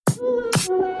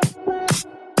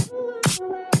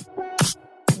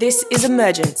This is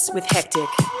Emergence with Hectic.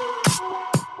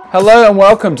 Hello and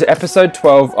welcome to episode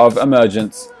 12 of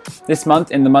Emergence. This month,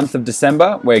 in the month of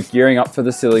December, we're gearing up for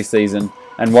the silly season.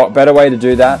 And what better way to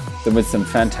do that than with some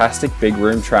fantastic big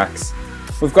room tracks.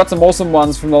 We've got some awesome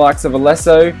ones from the likes of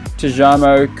Alesso,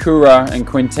 Tujamo, Kura and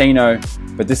Quintino.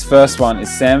 But this first one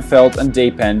is Sam Feldt and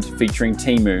Deep End featuring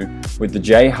Timu with the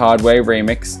J Hardway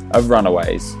remix of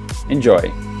Runaways.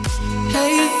 Enjoy.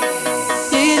 Hey,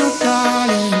 little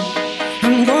darling,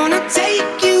 I'm gonna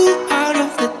take you out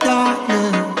of the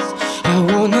darkness. I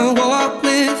wanna walk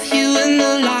with you in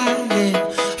the light,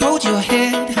 hold your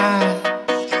head high.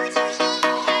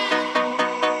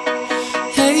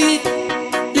 Hey,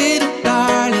 little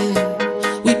darling,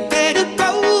 we better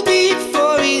go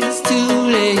before it is too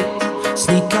late.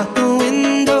 Sneak out the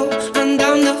window and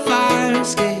down the fire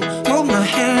escape. Hold my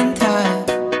hand tight.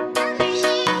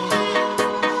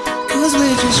 Cause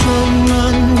we're just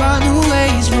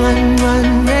runaways, run,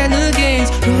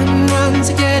 renegades, run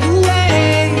to get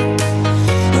away.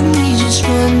 And we just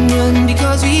run,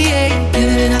 because we ain't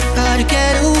giving up how to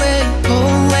get away.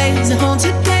 Always a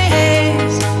haunted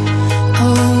place.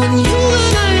 Oh, when you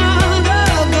and I are the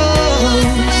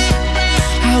ghosts,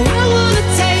 how I wanna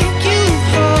take you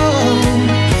home.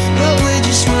 But we're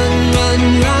just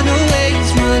runaways,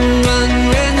 run,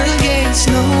 renegades.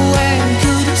 Nowhere we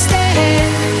could have stayed.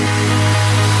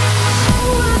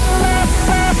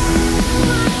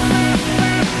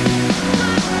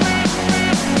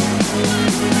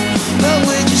 But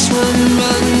we're just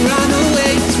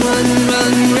runaways, run,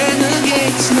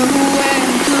 renegades. Nowhere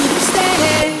we could have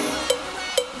stayed.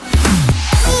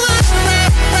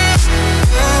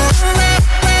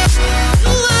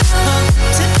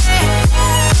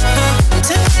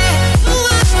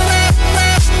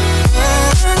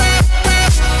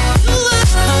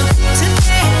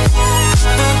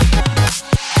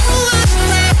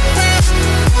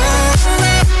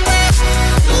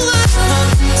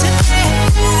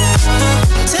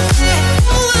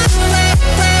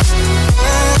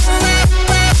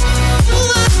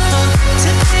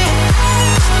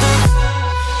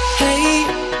 Hey,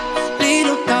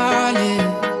 little darling,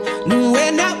 no,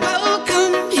 we're not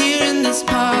welcome here in this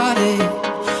party.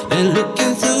 They're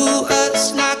looking through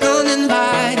us like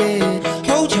uninvited.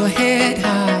 Hold your head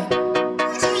high.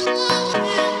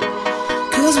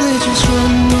 Cause we're just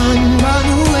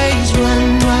runaways,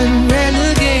 run,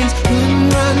 renegades,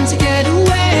 run to get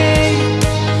away.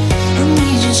 And we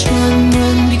just run,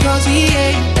 because we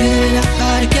ain't giving up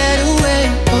how to get away.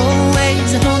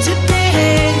 Always a haunted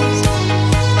place.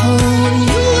 Oh, when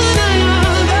you and I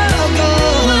are the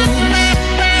ghosts,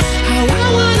 how I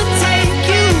wanna take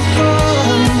you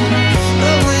home.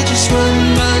 But we're just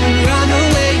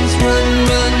runaways, run,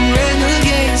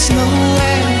 renegades.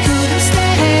 Nowhere we could have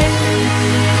stayed.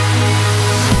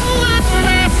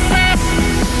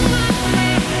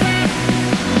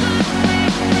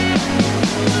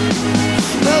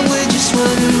 But we're just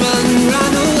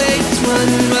runaways,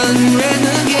 run,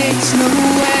 renegades.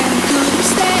 Nowhere we could have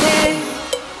stayed.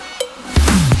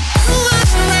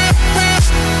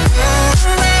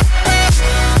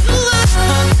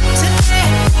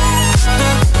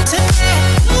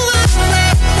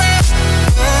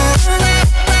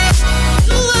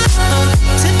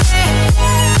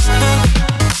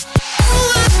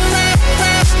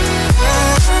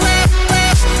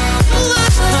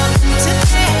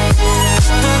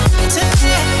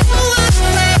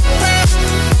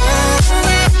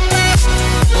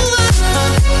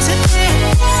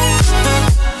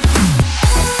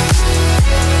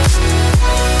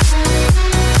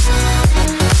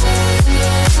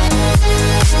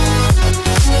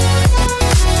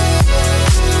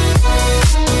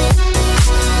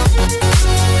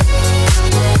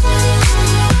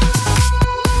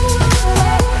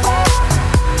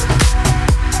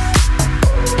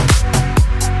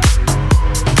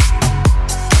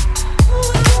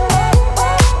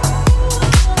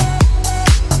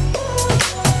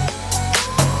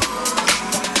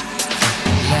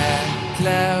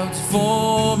 Clouds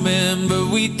forming, but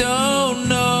we don't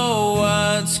know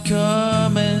what's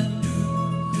coming.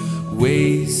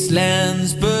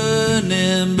 Wastelands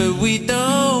burning, but we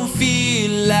don't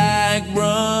feel like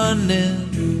running.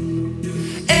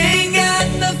 Ain't got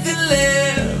nothing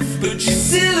left but your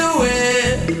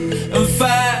silhouette and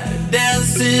fire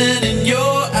dancing in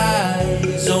your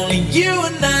eyes. Only you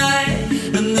and I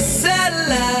and the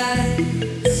satellites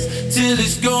till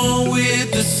it's gone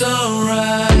with the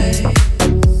sunrise.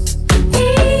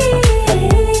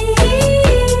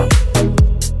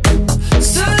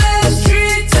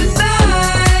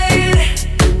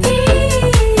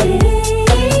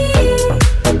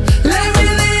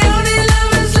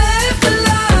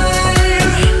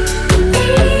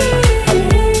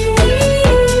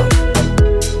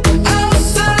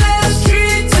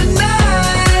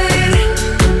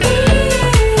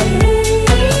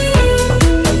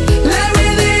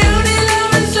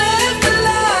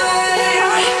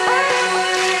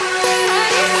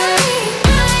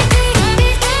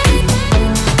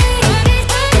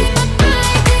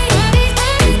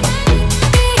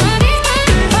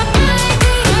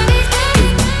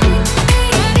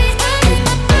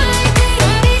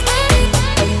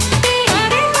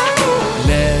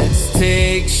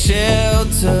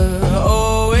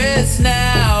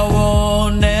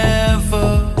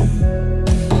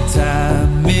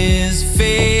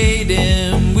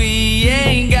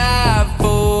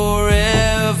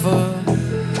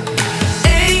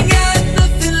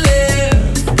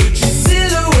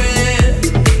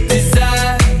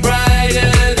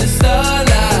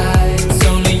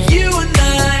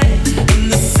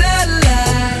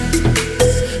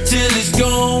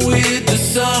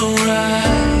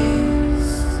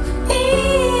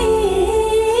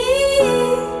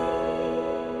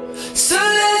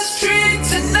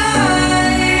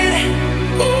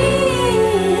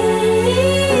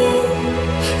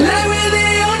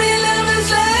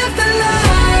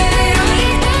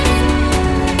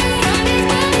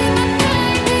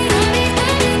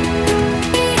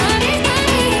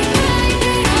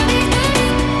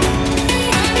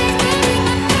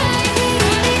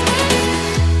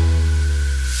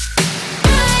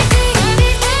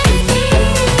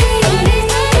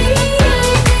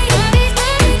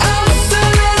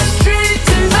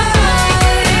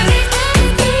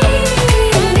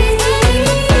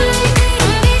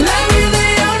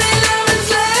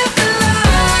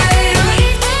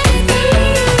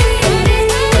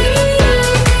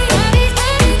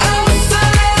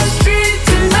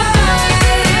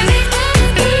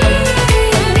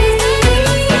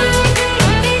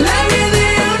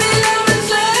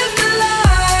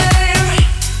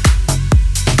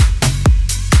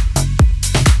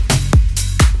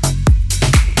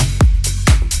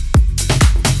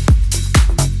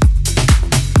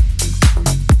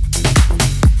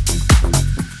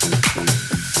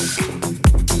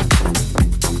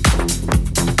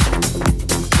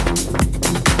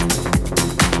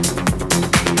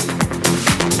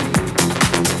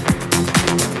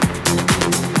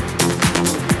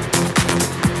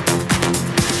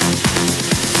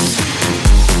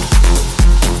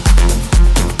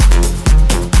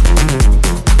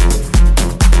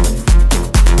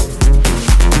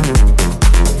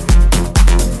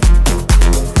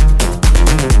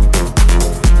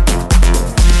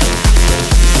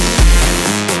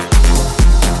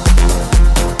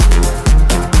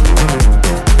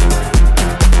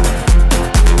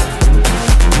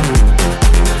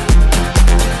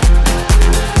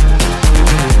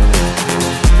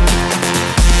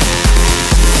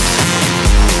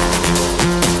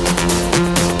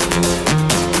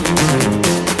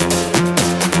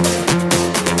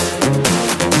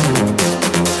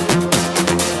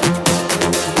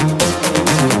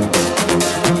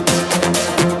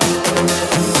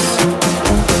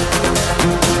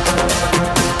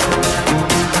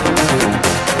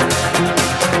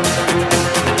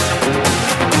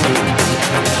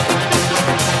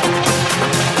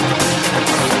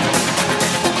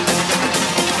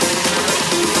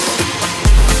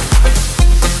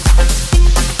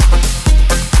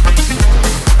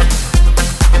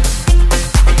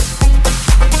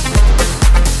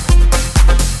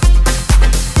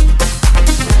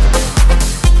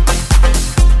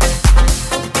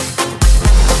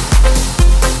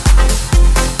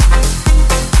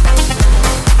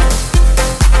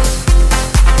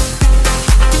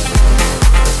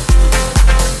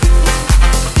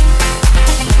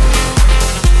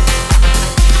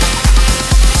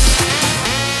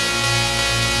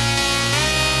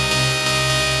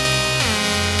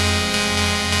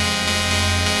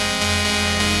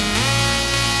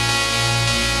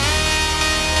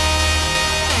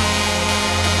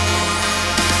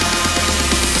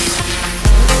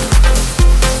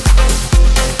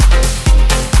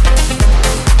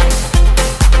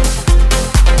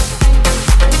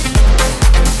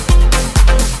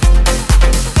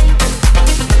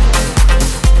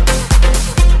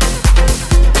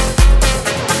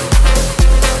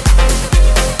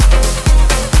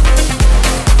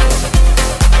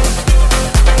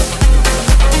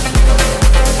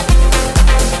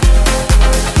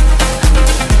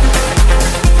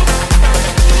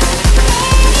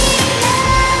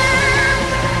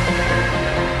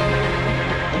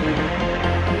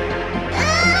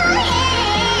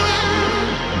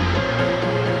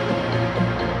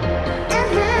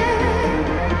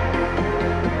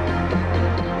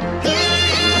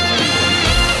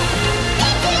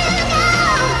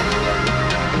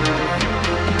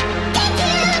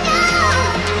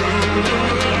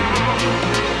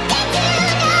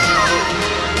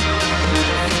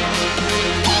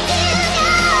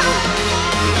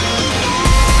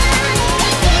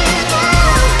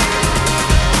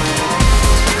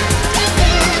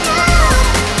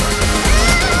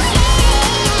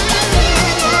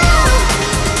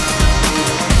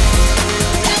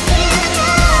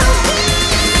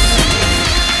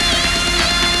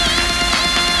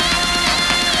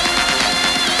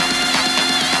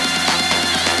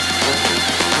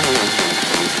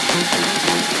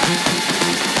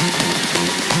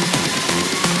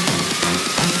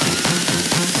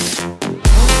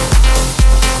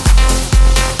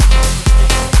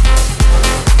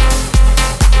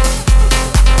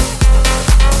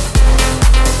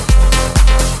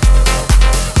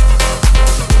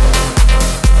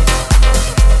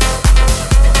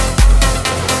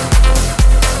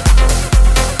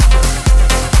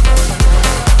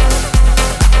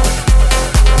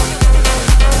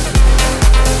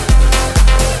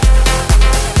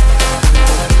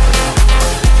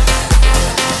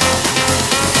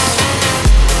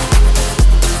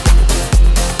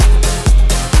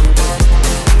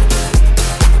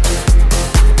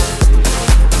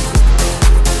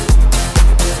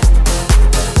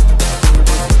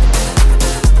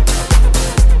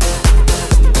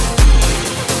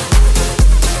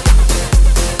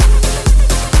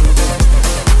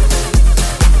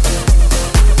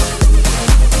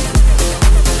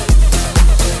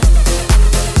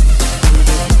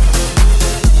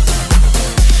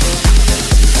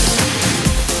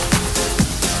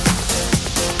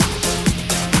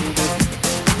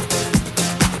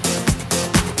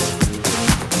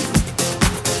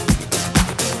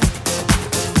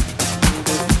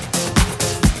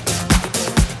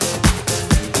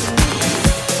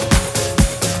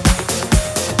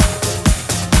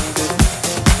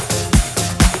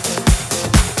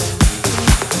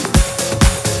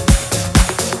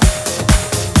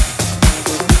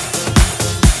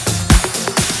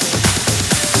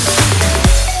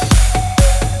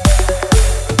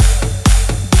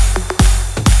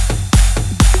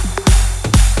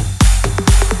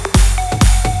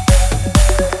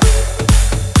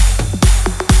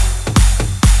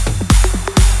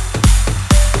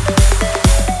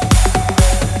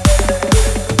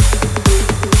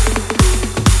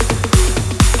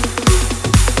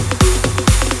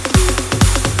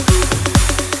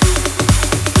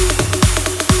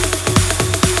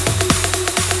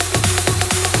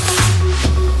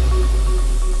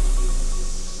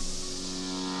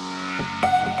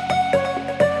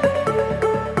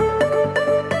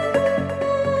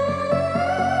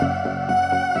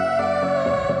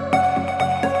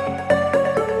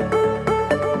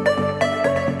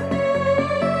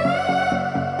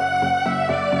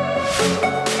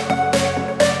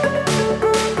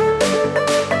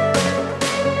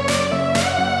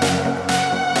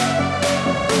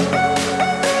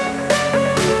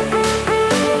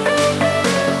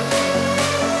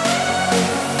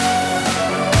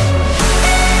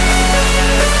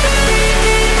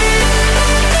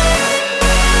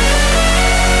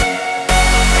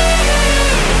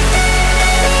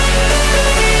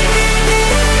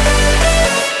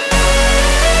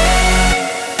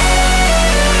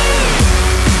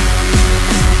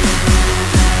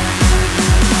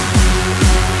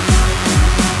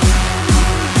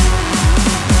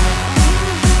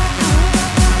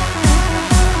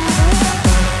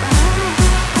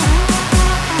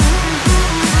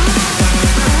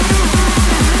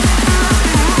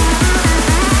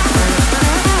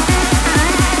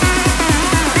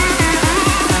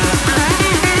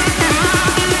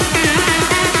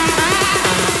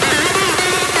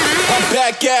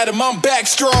 at him, I'm back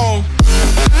strong.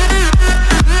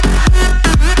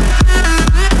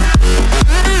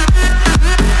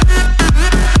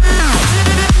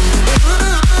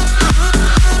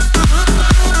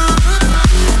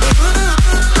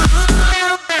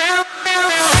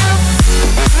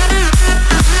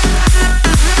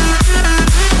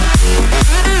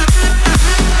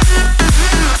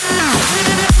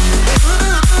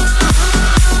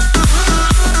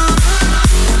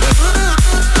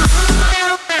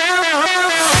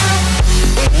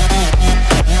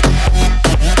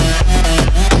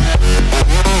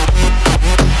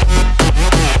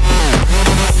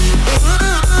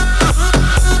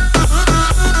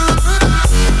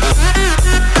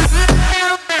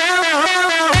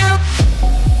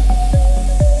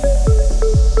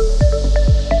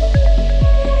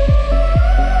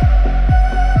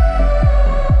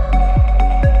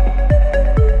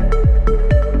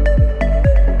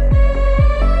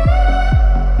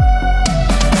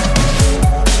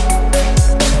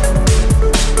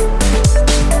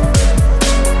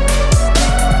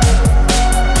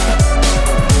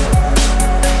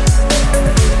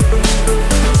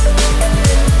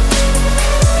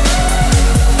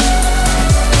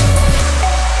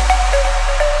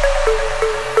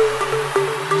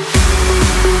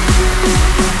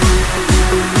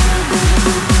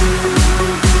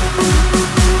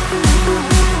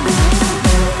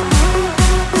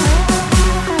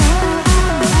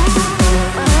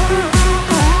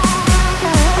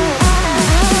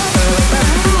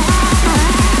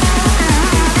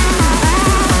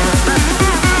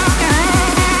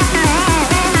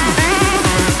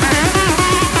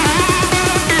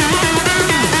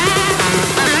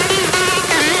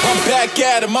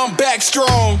 I'm back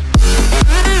strong.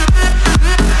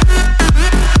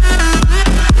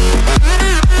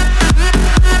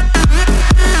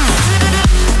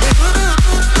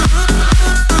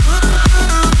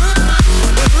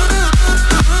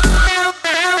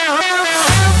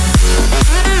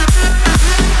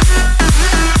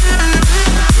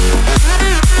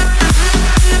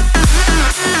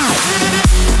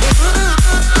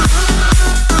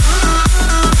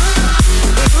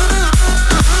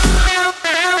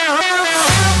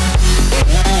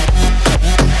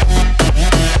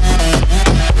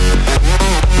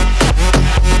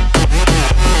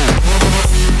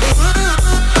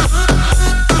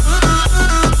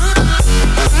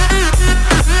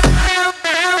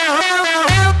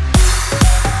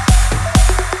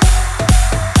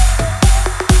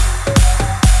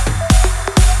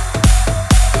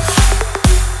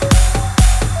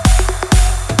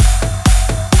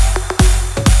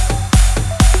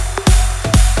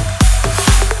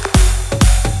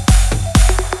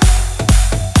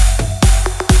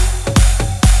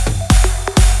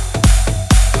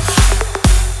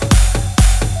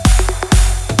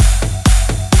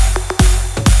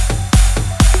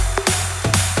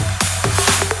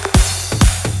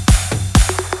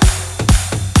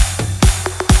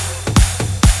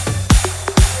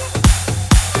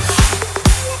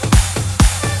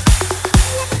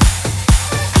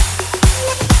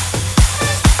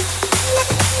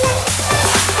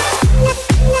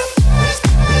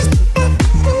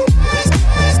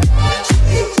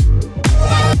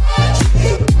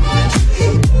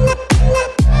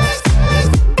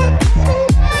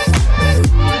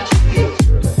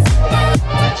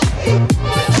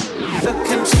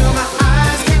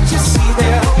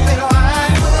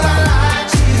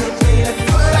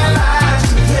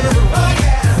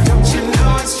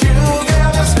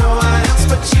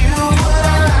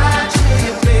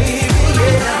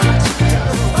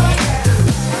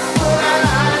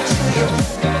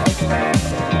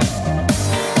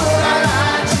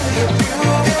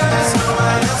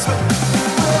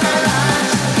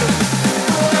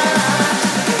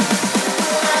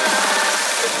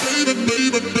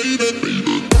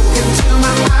 Baby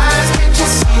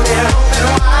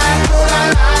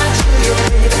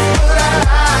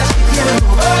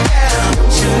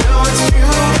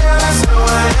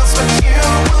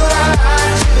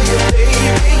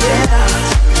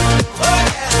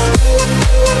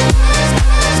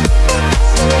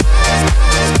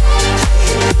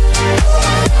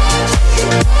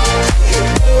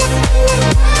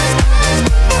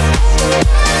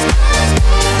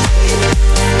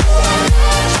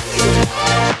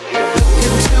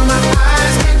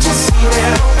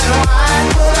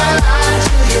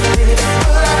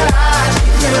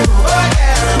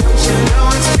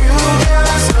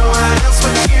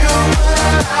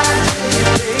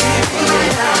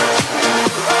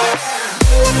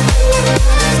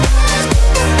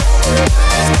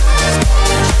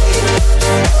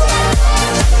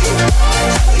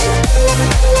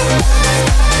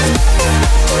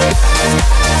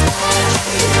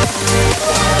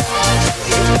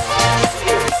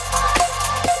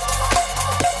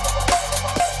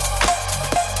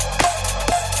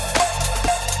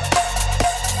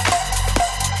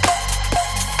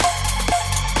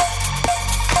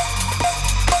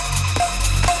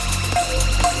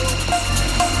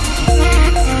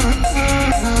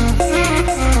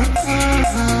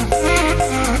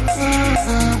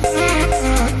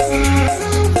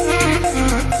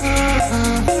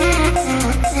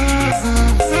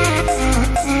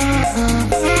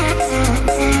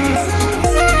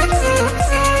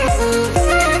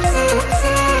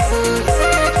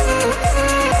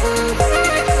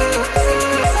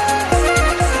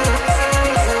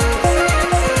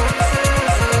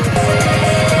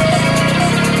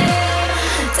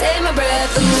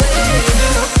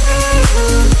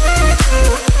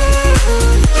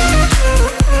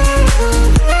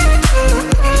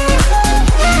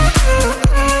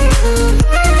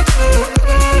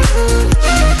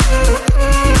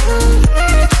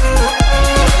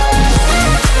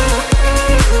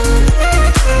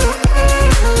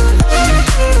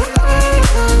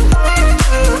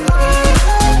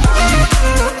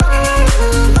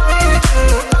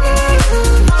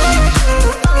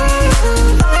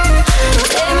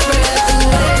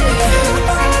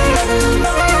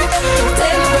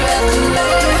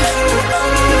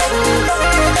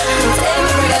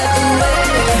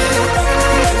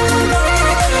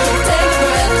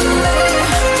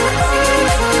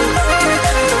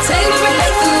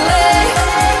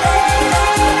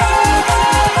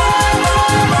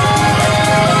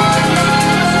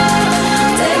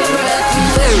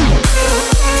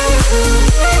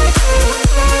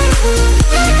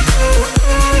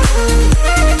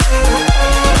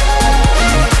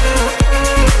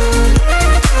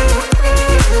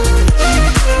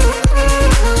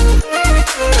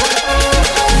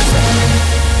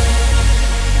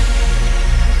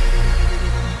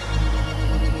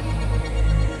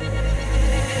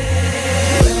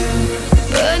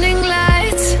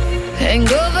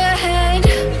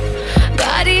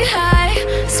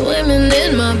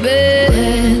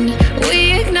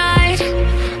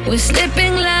we're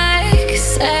slipping like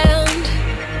sand.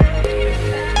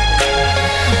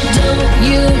 Don't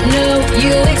you know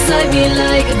you excite me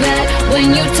like that?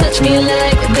 When you touch me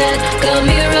like that, got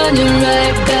me running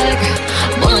right back.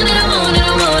 Want it, I want it,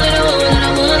 I want it, I want it,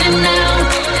 I want it now.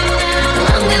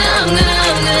 I'm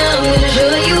gonna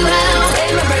show you how.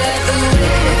 Take my breath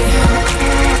away.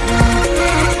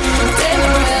 Take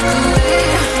my breath away.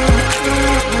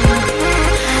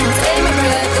 Take my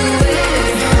breath away.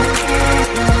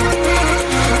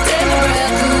 Take my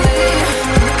breath away. Take my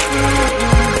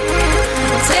breath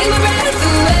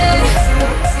away.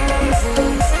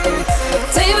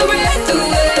 Take my breath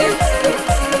away.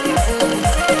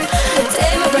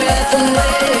 Take my breath away.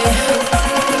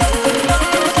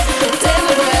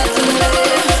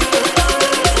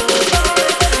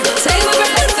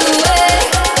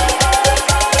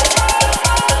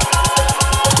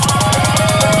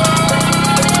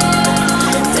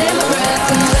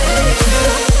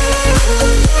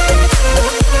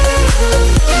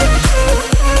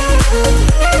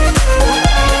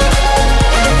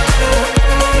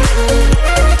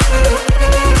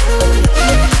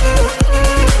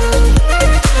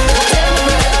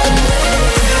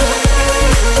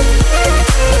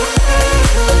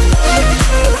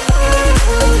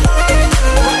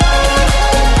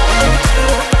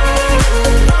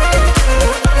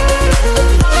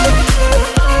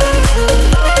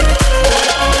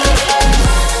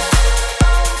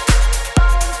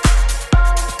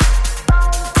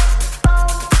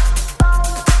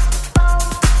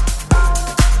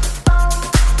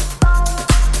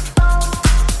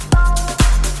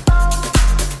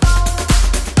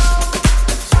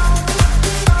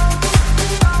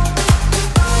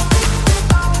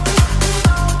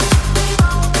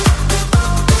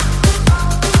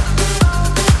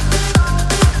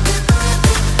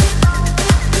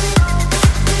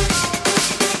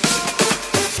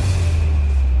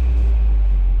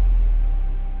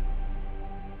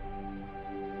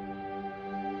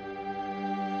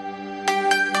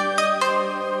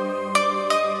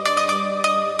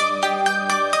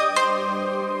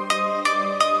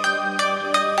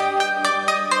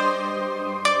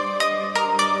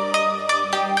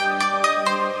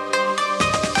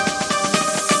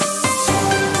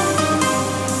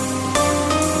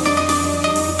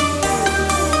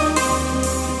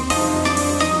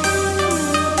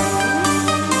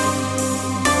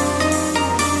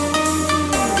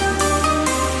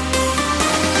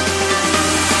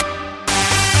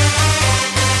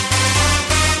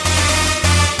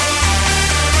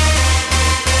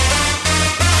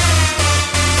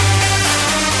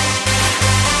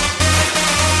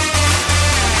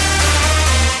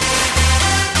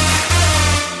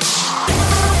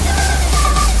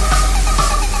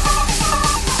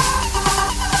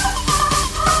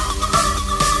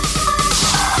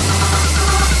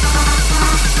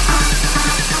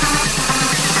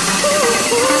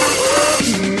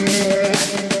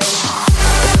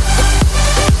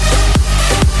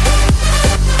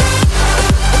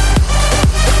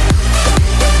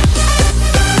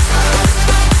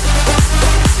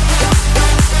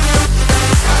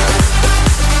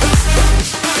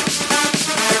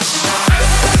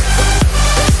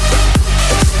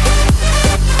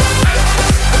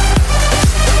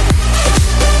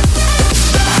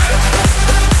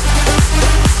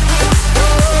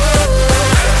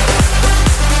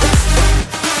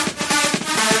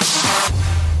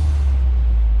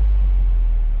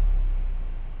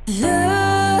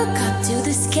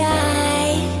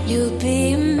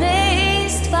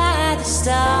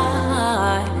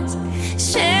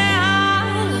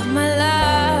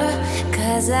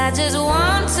 I just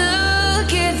want to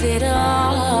give it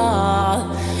all.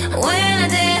 When I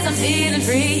dance, I'm feeling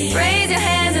free. Raise your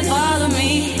hands and follow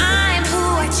me. I'm who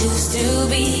I choose to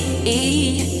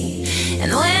be.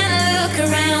 And when I look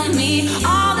around me,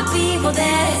 all the people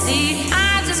that I see,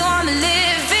 I just want to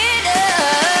live it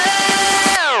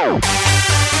up.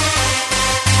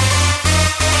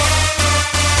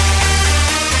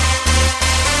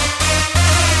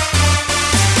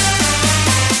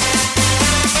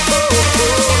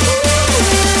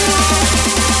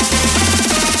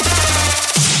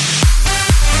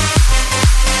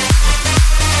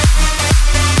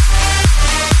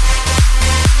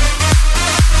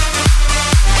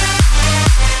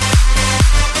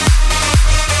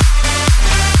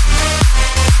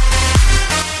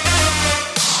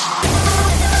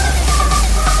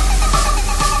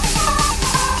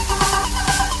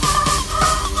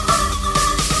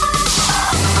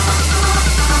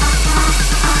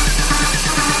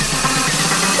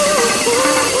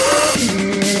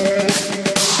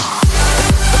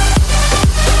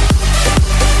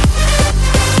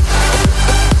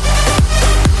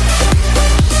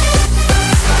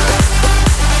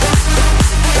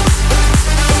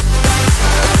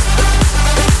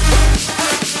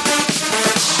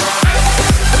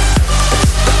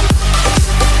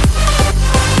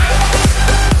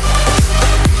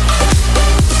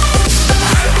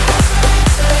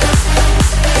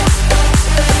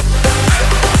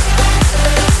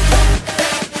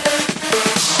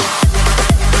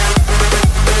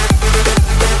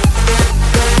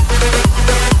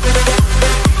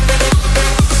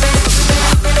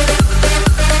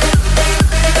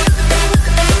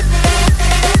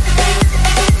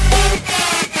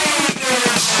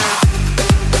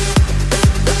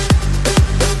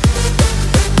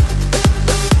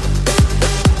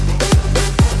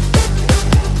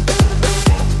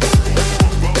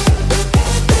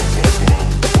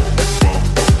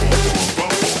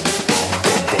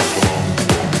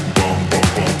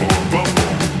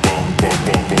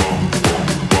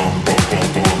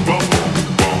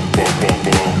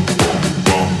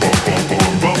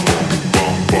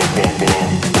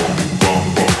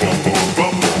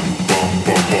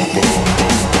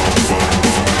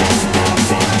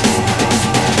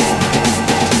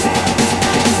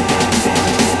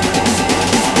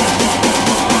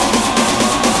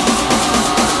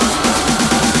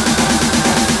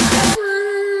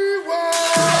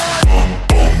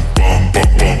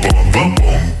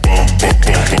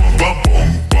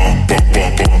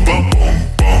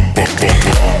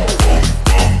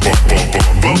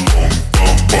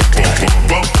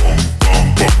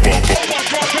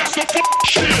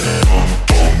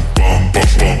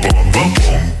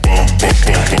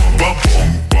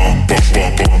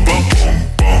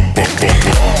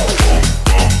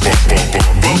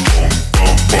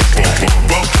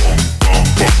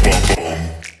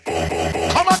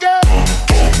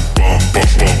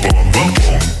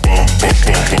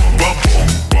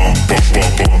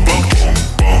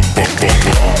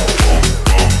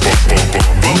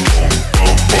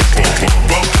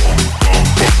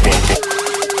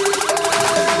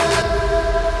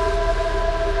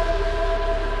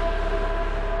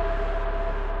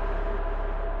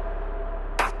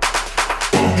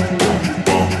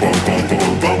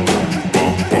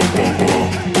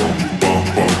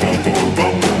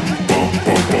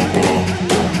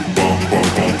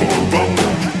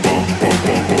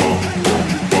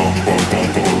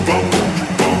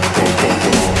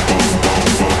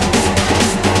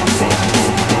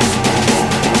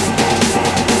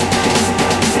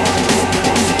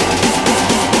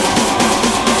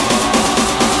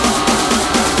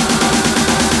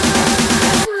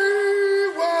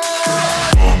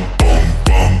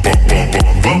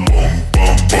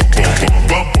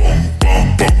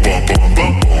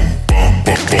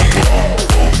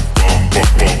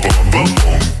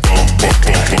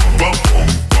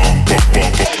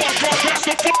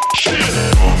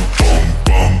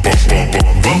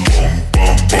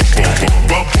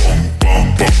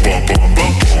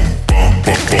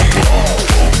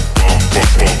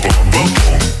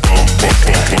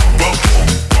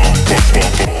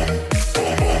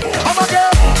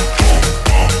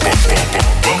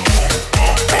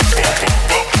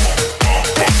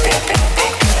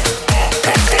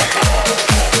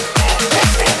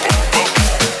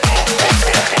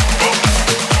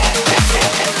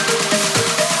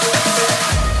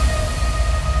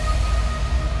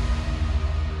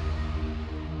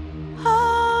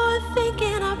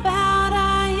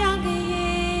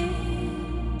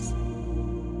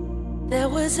 There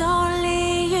was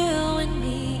only you and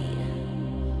me.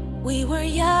 We were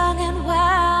young and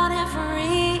wild and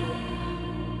free.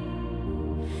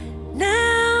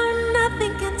 Now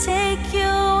nothing can take you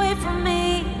away from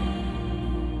me.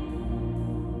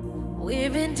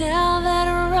 We've been down that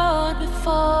road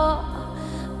before,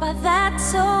 but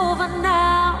that's over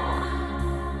now.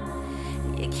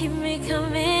 You keep me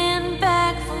coming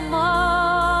back for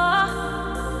more.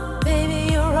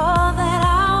 Baby, you're all that I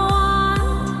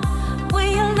want. When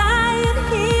you're lying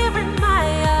here in my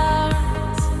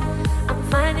arms, I'm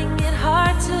finding it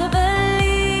hard to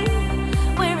believe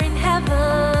we're in heaven.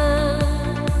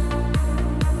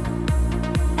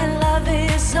 And love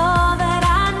is all that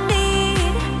I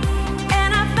need,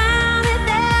 and I found it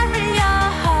there in your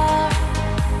heart.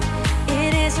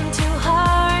 It isn't too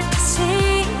hard to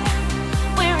see.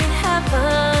 We're in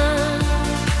heaven.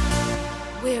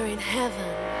 We're in heaven.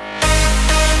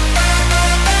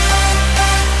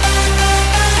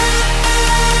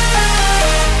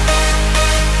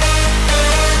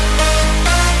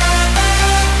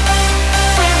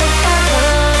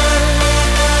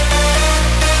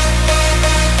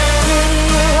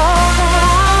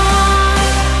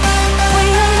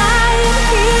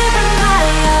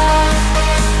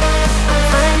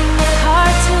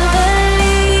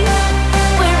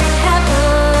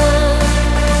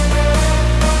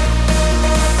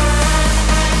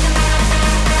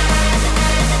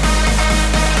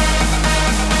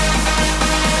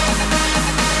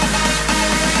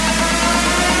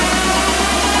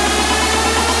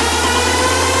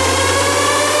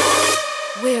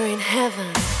 We're in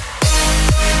heaven.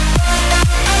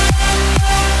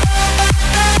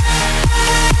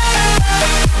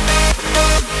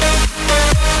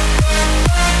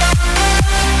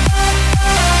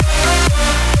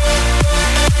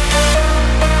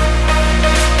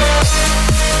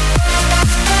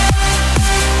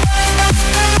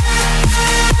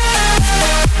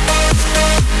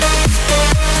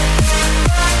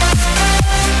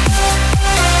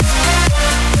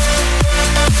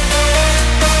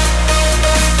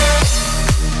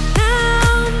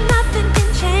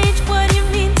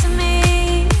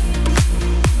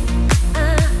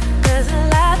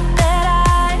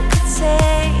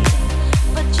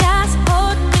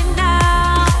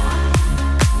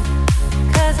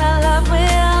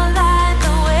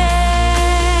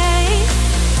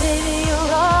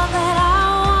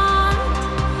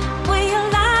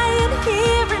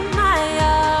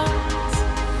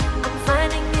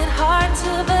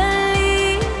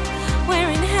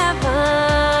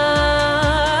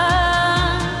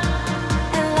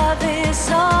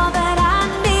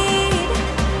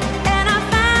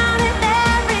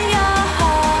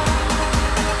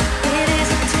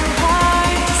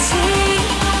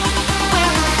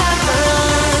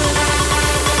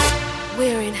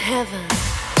 We're in heaven.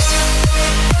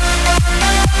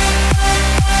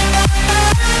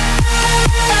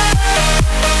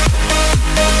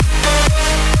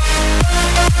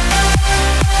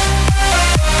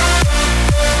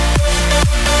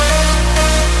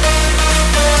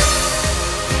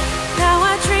 Now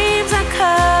our dreams are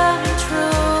coming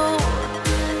true,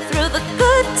 through the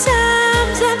good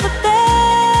times and the bad.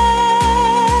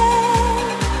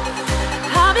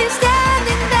 I'll be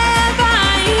standing there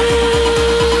by you.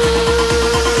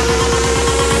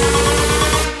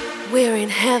 We're in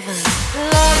heaven.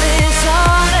 Love is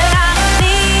all that I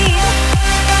need,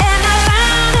 and I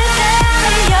found it there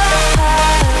in your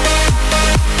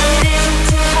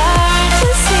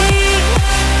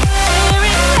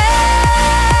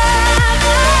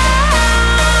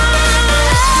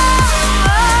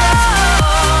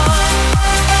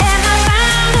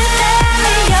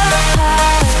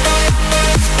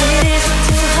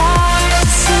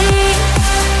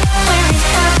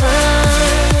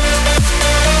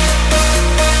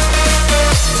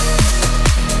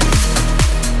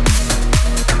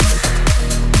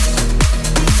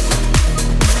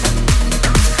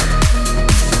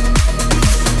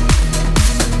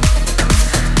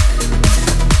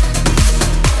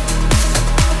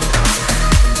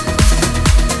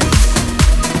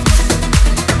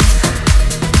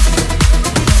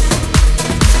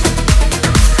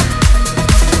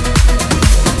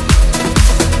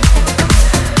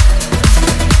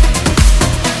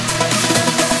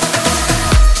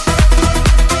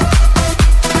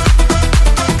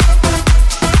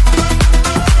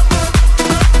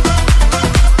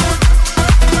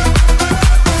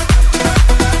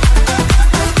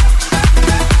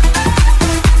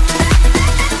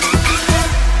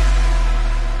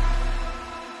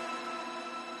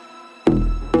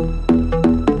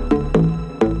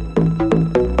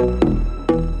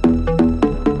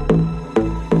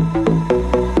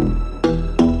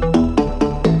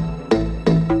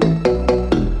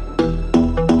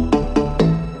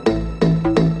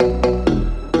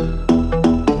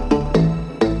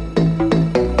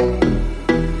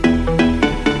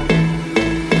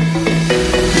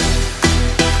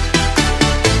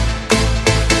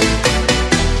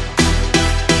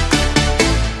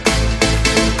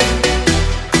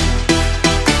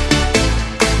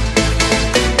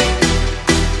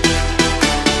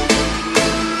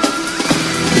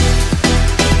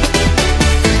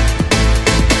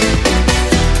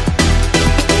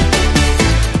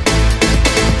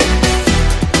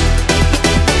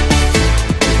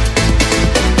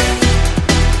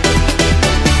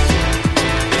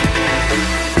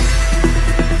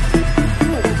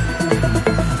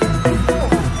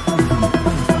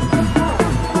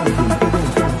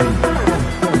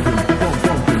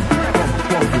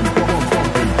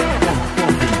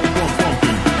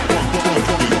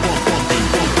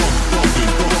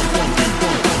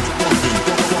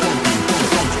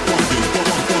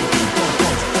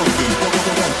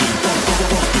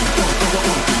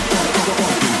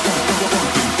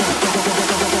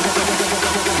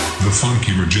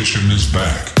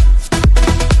back.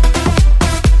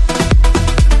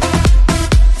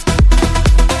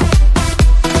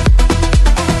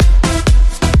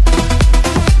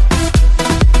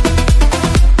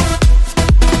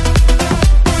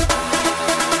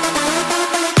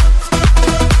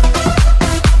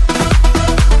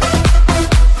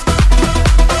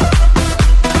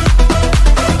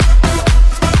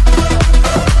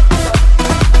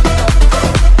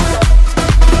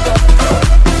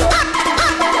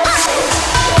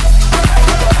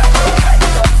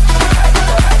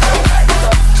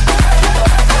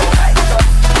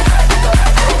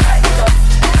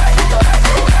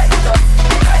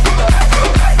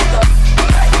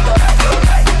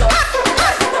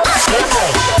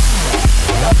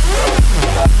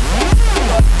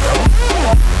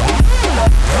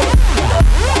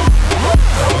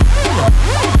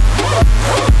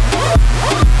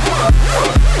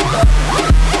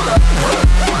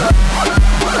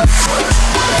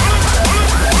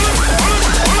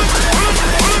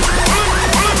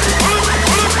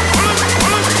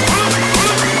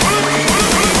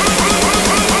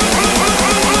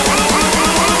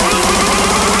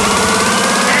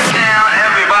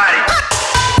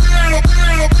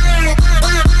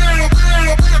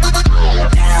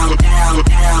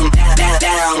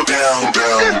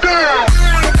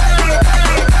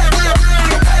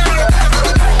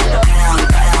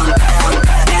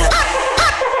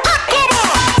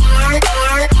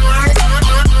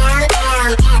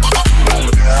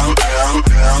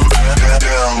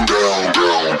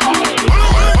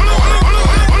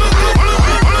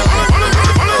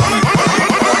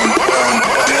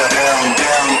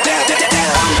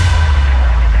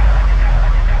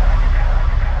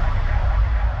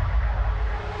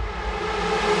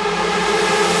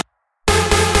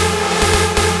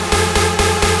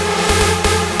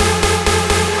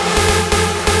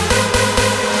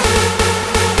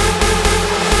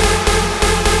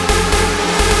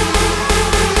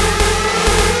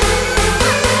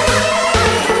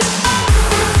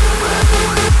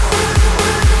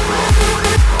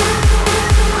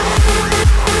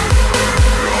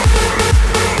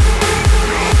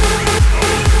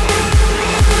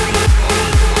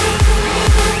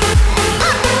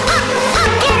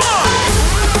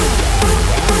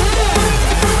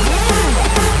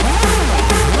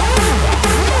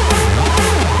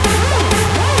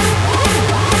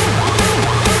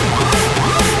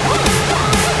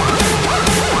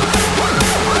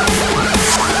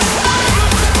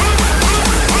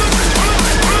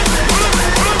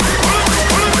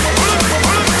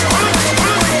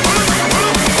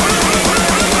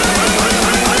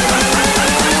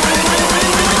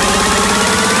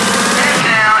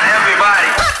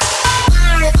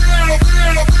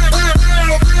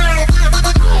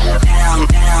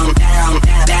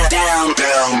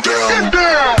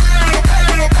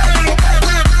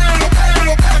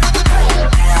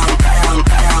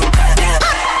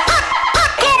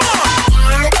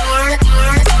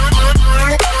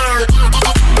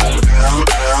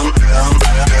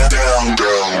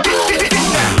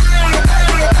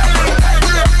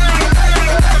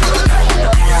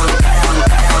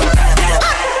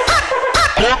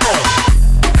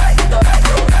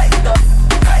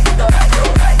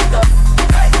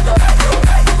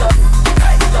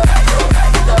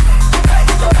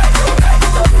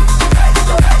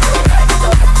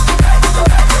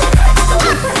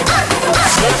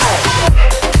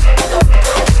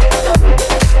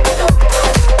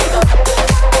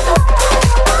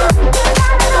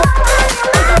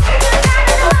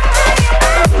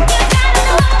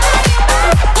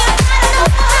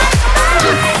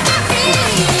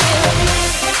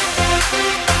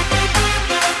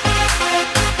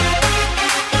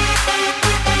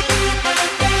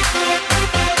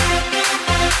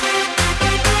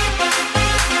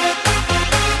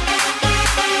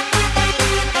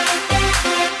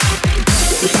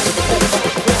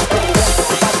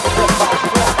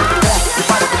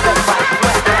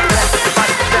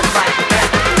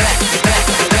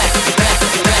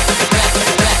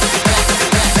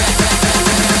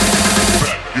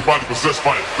 possessed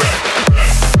by a bat.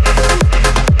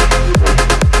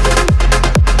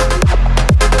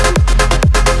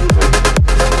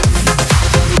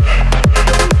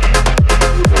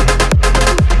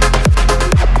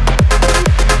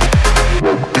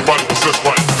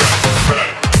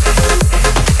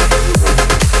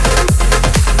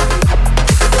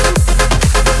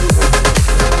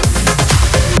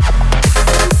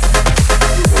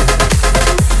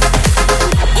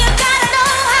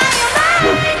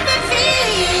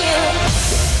 Feel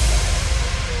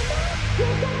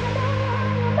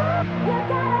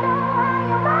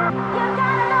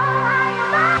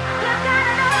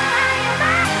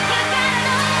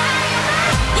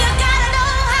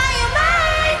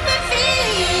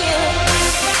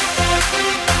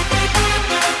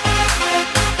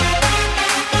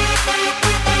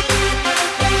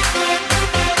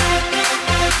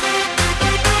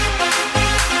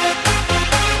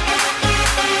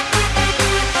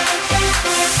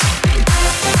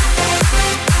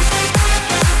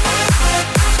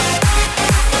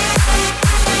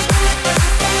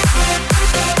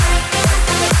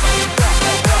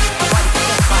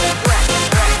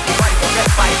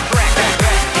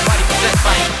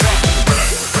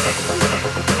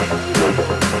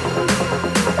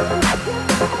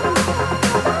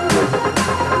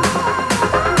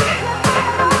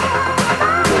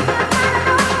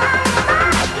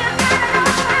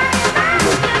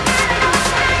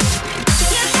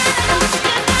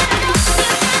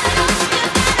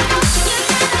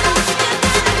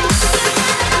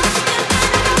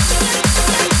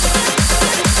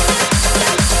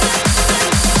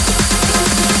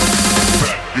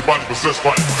possess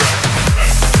fight back.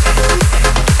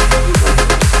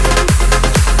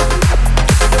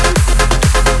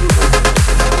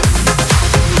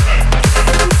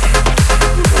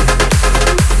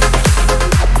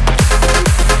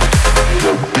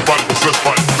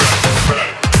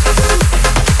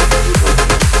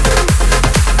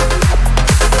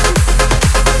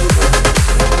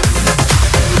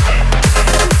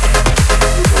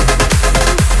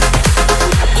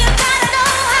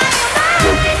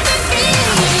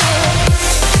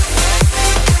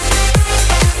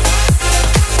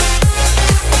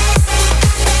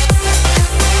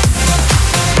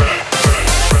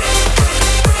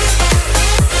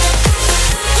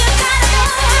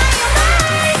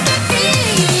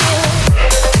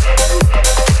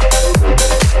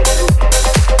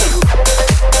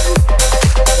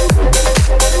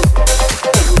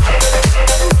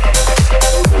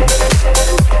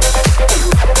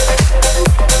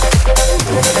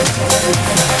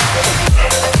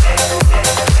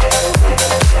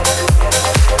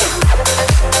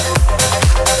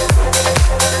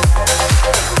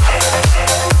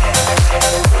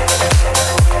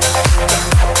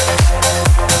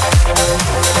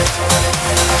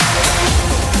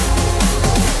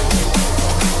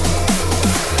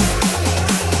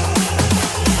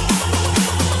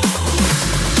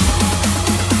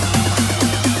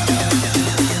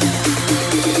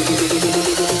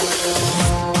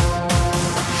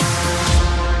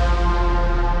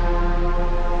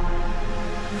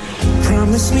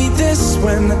 Promise me this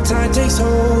when the tide takes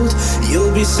hold.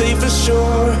 You'll be safe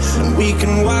ashore, and we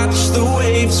can watch the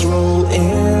waves roll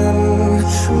in.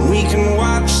 We can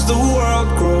watch the world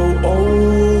grow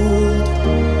old.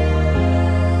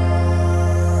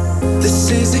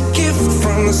 This is a gift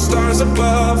from the stars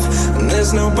above, and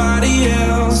there's nobody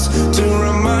else to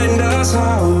remind us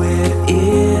how it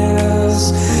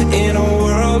is in a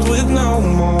world with no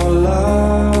more love.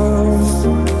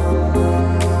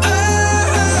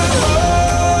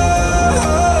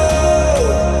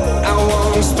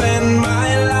 Spend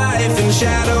my life in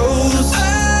shadows.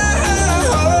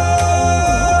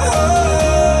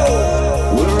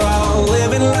 We're all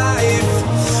living life,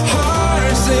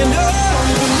 hearts in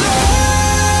overload.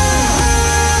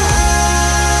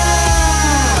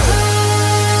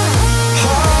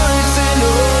 Hearts in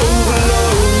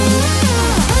overload.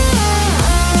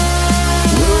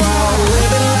 We're all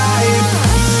living life,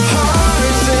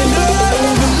 hearts in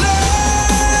overload.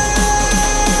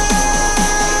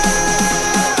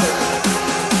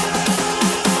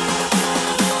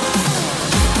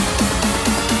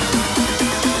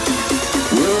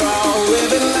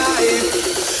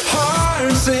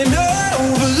 In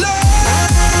overload.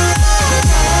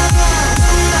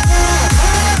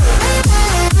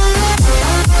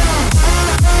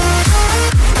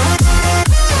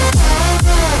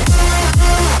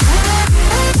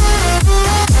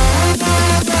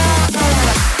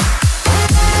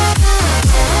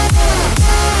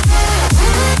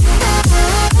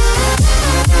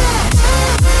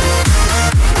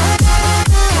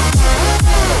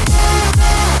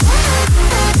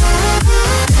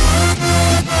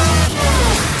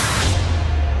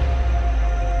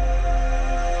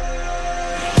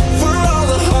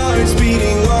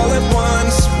 Beating all at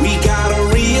once, we got a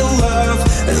real love,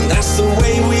 and that's the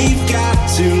way we've got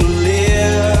to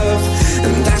live,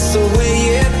 and that's the way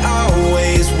it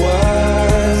always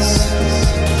was.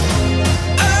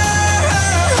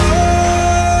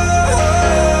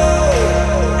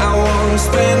 I won't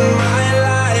spend my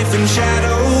life in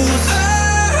shadows.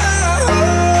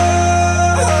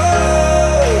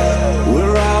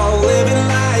 We're all living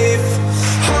life,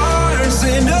 hearts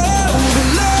in overload.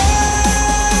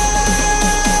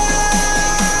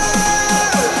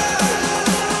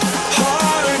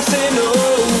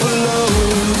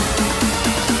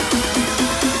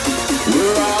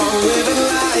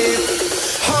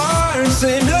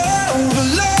 In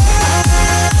overload.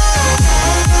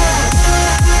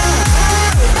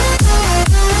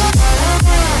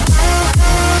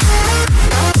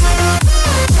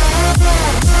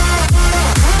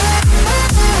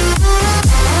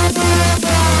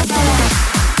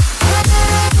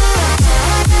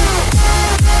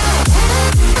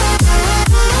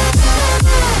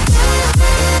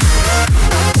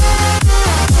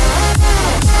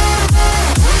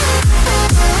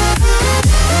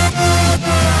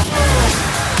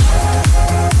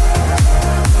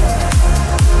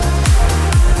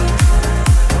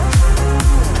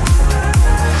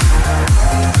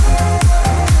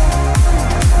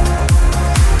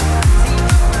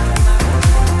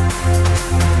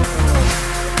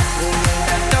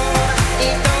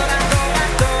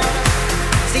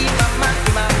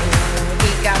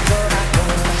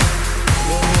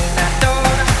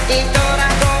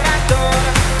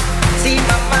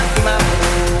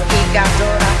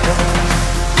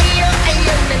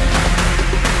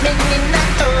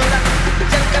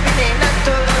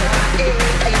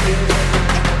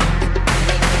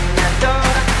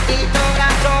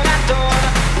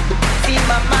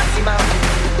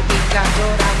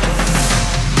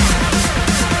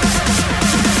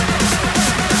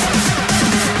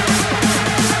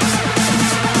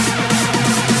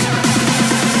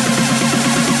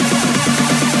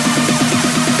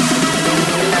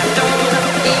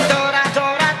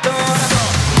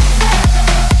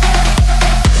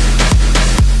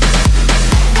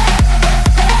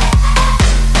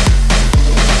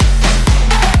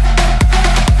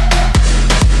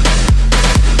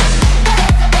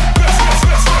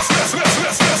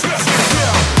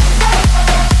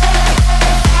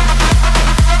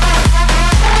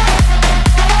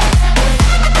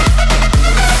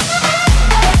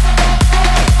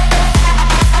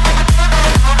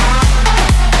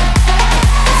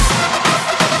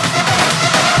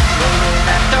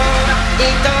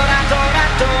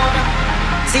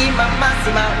 Si mamma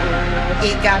si ma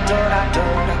ika tora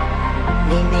tora,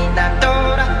 nini na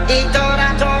tora, I tora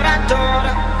tora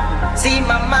tora. Si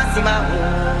mamma si ma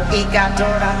ika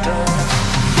tora tora,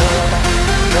 tora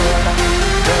tora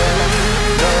tora tora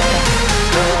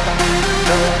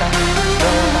tora tora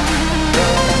tora.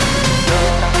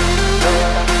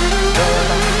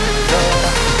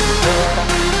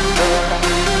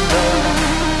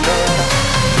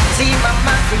 See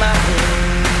mamma, see my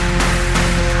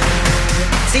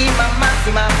see mamma,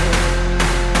 see my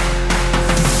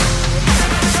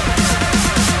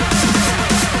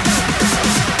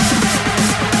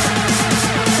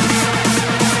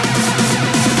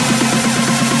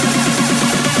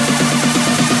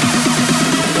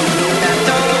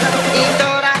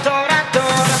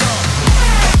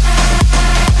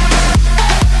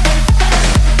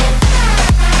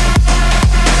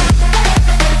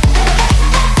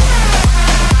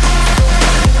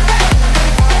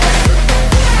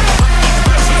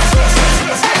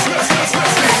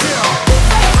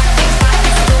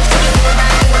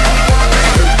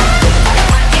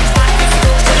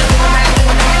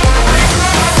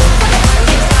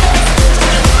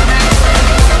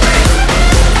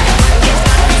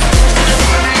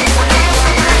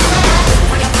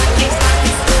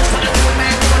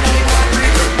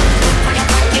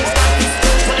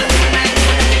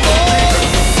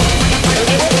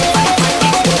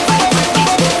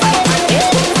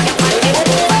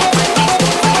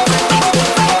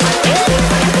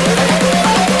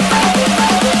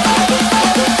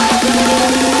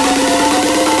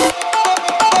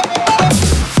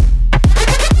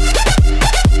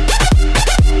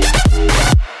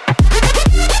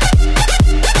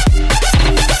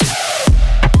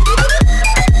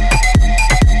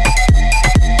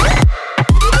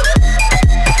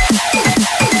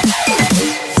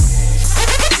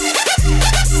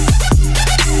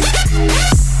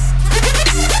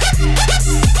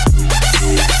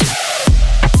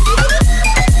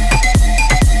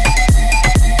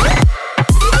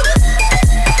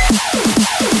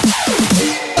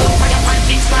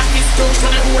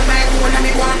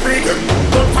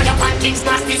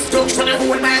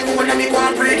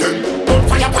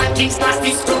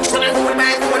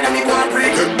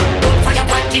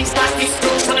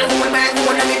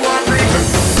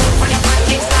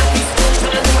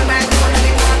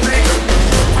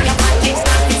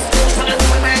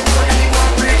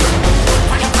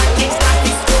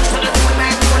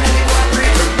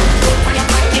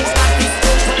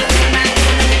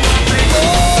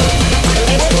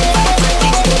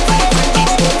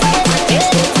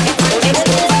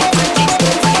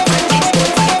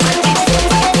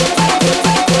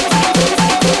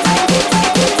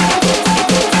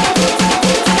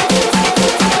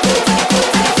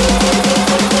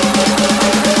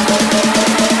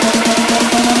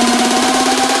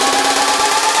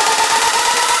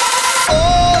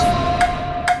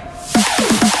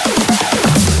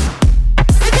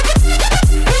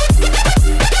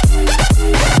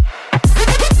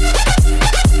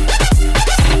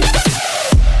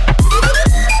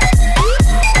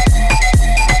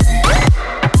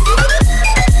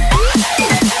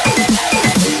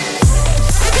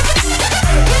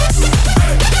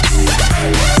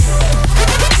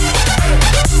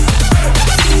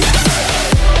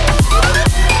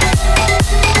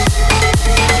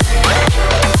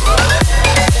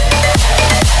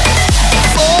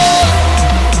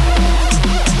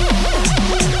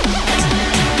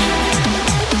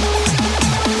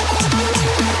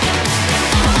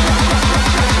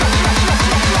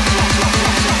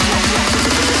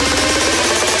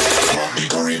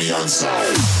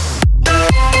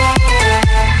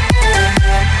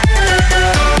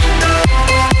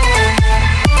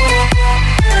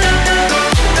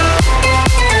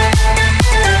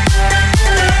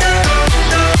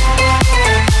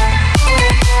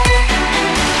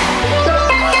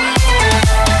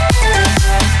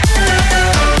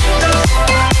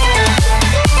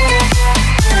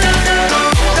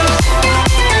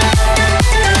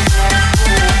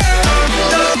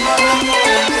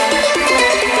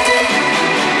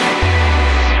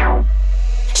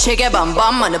Shake your bum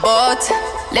bum on the boat.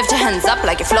 Lift your hands up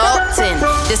like you're floating.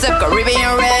 This a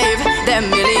Caribbean rave. There are a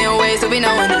million ways to be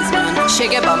knowing this one.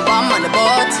 Shake your bum bum on the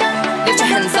boat. Lift your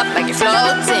hands up like you're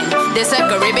floating. This a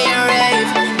Caribbean rave.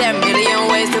 There are a million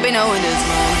ways to be knowing this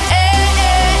one. Hey,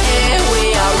 hey, hey,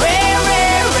 we are rave,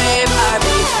 rave, rave, RB.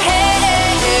 Hey,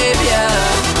 hey, hey, yeah.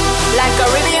 Like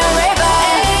Caribbean rave.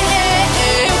 Hey, hey,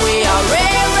 hey, we are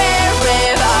rave, rave,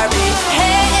 rave, RB.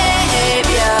 Hey, hey, hey,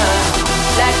 yeah.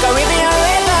 Like Caribbean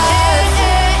rave.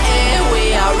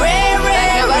 Rave,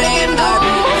 rave, rave, RB.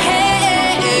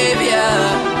 Hey, hey,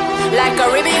 yeah.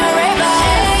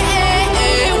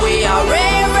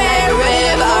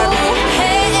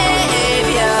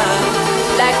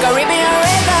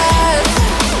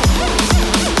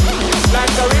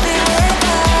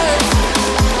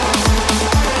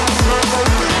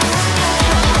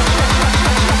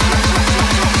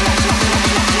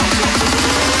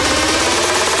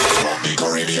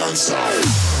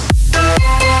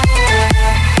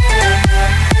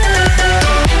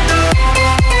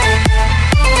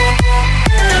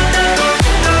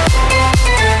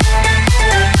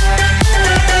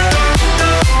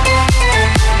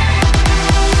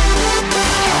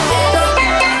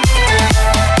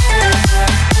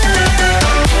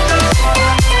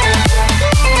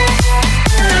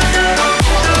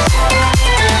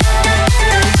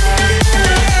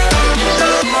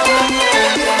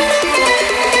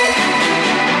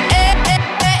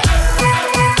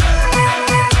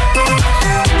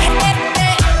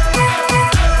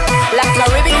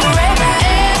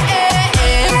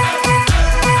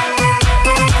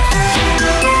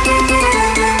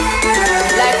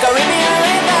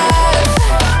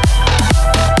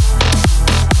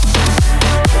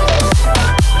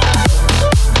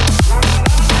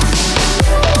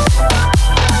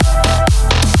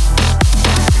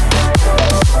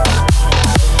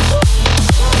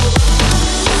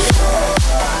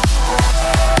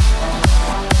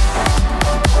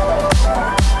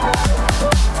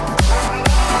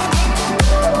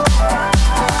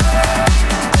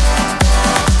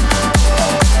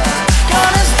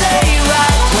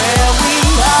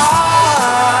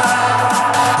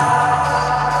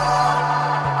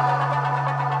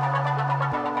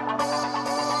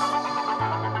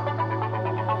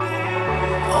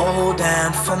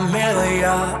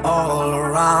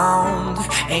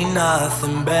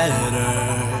 nothing better.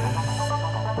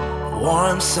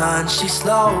 Warm sun, she's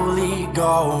slowly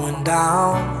going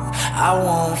down. I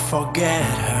won't forget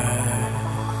her.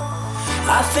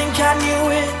 I think I knew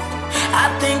it. I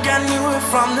think I knew it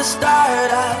from the start.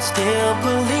 I still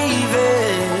believe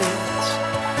it.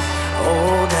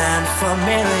 Old and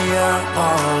familiar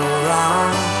all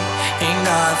around. Ain't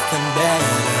nothing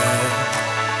better.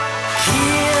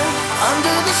 Here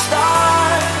under the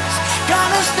stars,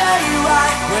 gonna stay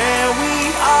right where we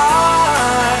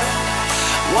are.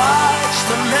 Watch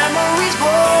the memories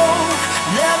grow.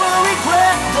 Never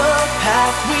regret the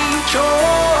path we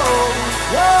chose.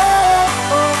 Whoa,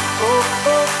 oh, oh,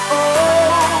 oh, oh.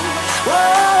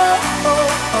 Whoa, oh,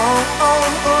 oh, oh,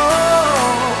 oh.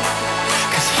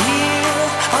 'Cause here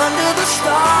under the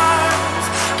stars,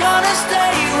 gonna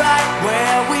stay right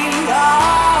where we are.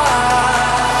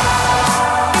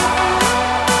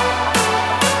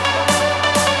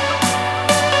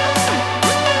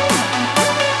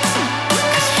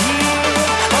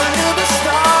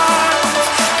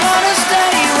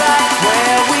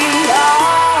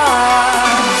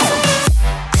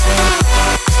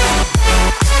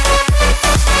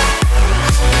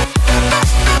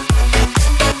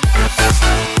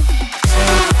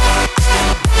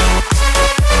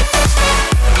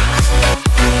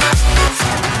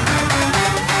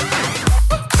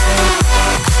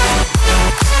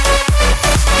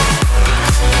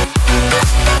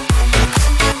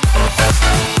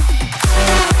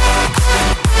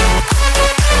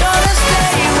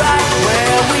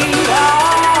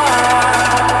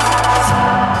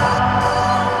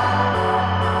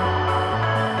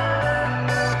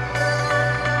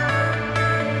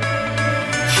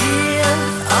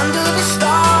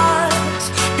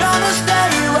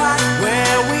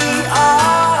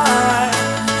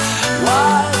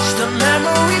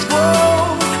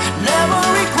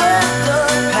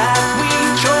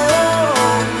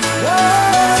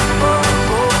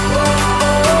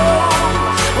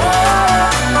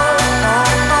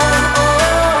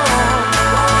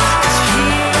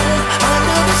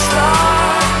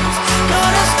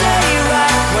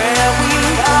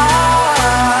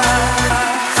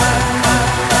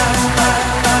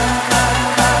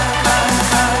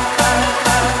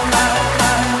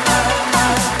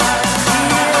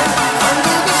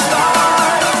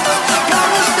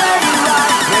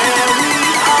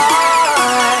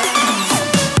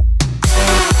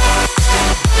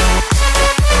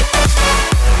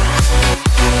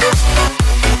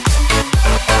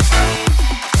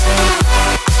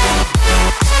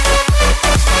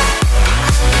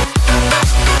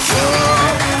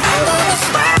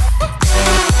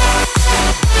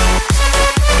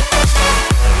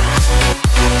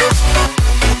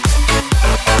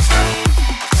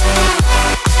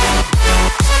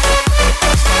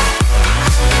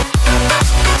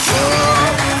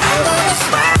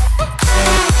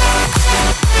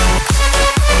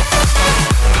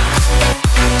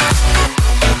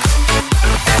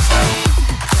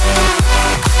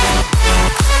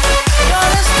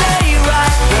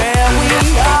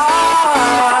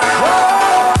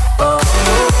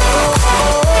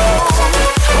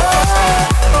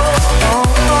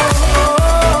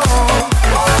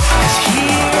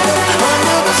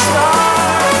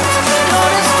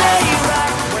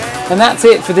 And that's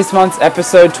it for this month's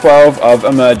episode 12 of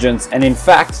Emergence, and in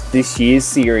fact, this year's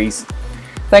series.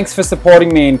 Thanks for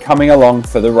supporting me and coming along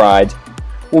for the ride.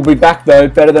 We'll be back though,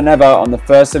 better than ever, on the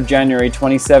 1st of January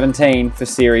 2017 for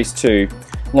Series 2,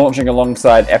 launching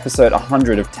alongside episode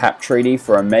 100 of Tap Treaty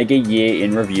for a mega year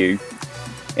in review.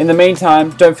 In the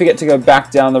meantime, don't forget to go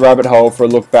back down the rabbit hole for a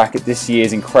look back at this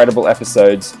year's incredible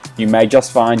episodes. You may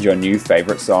just find your new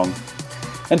favourite song.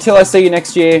 Until I see you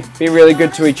next year, be really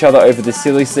good to each other over the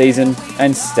silly season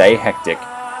and stay hectic.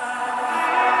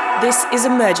 This is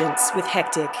Emergence with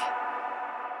Hectic.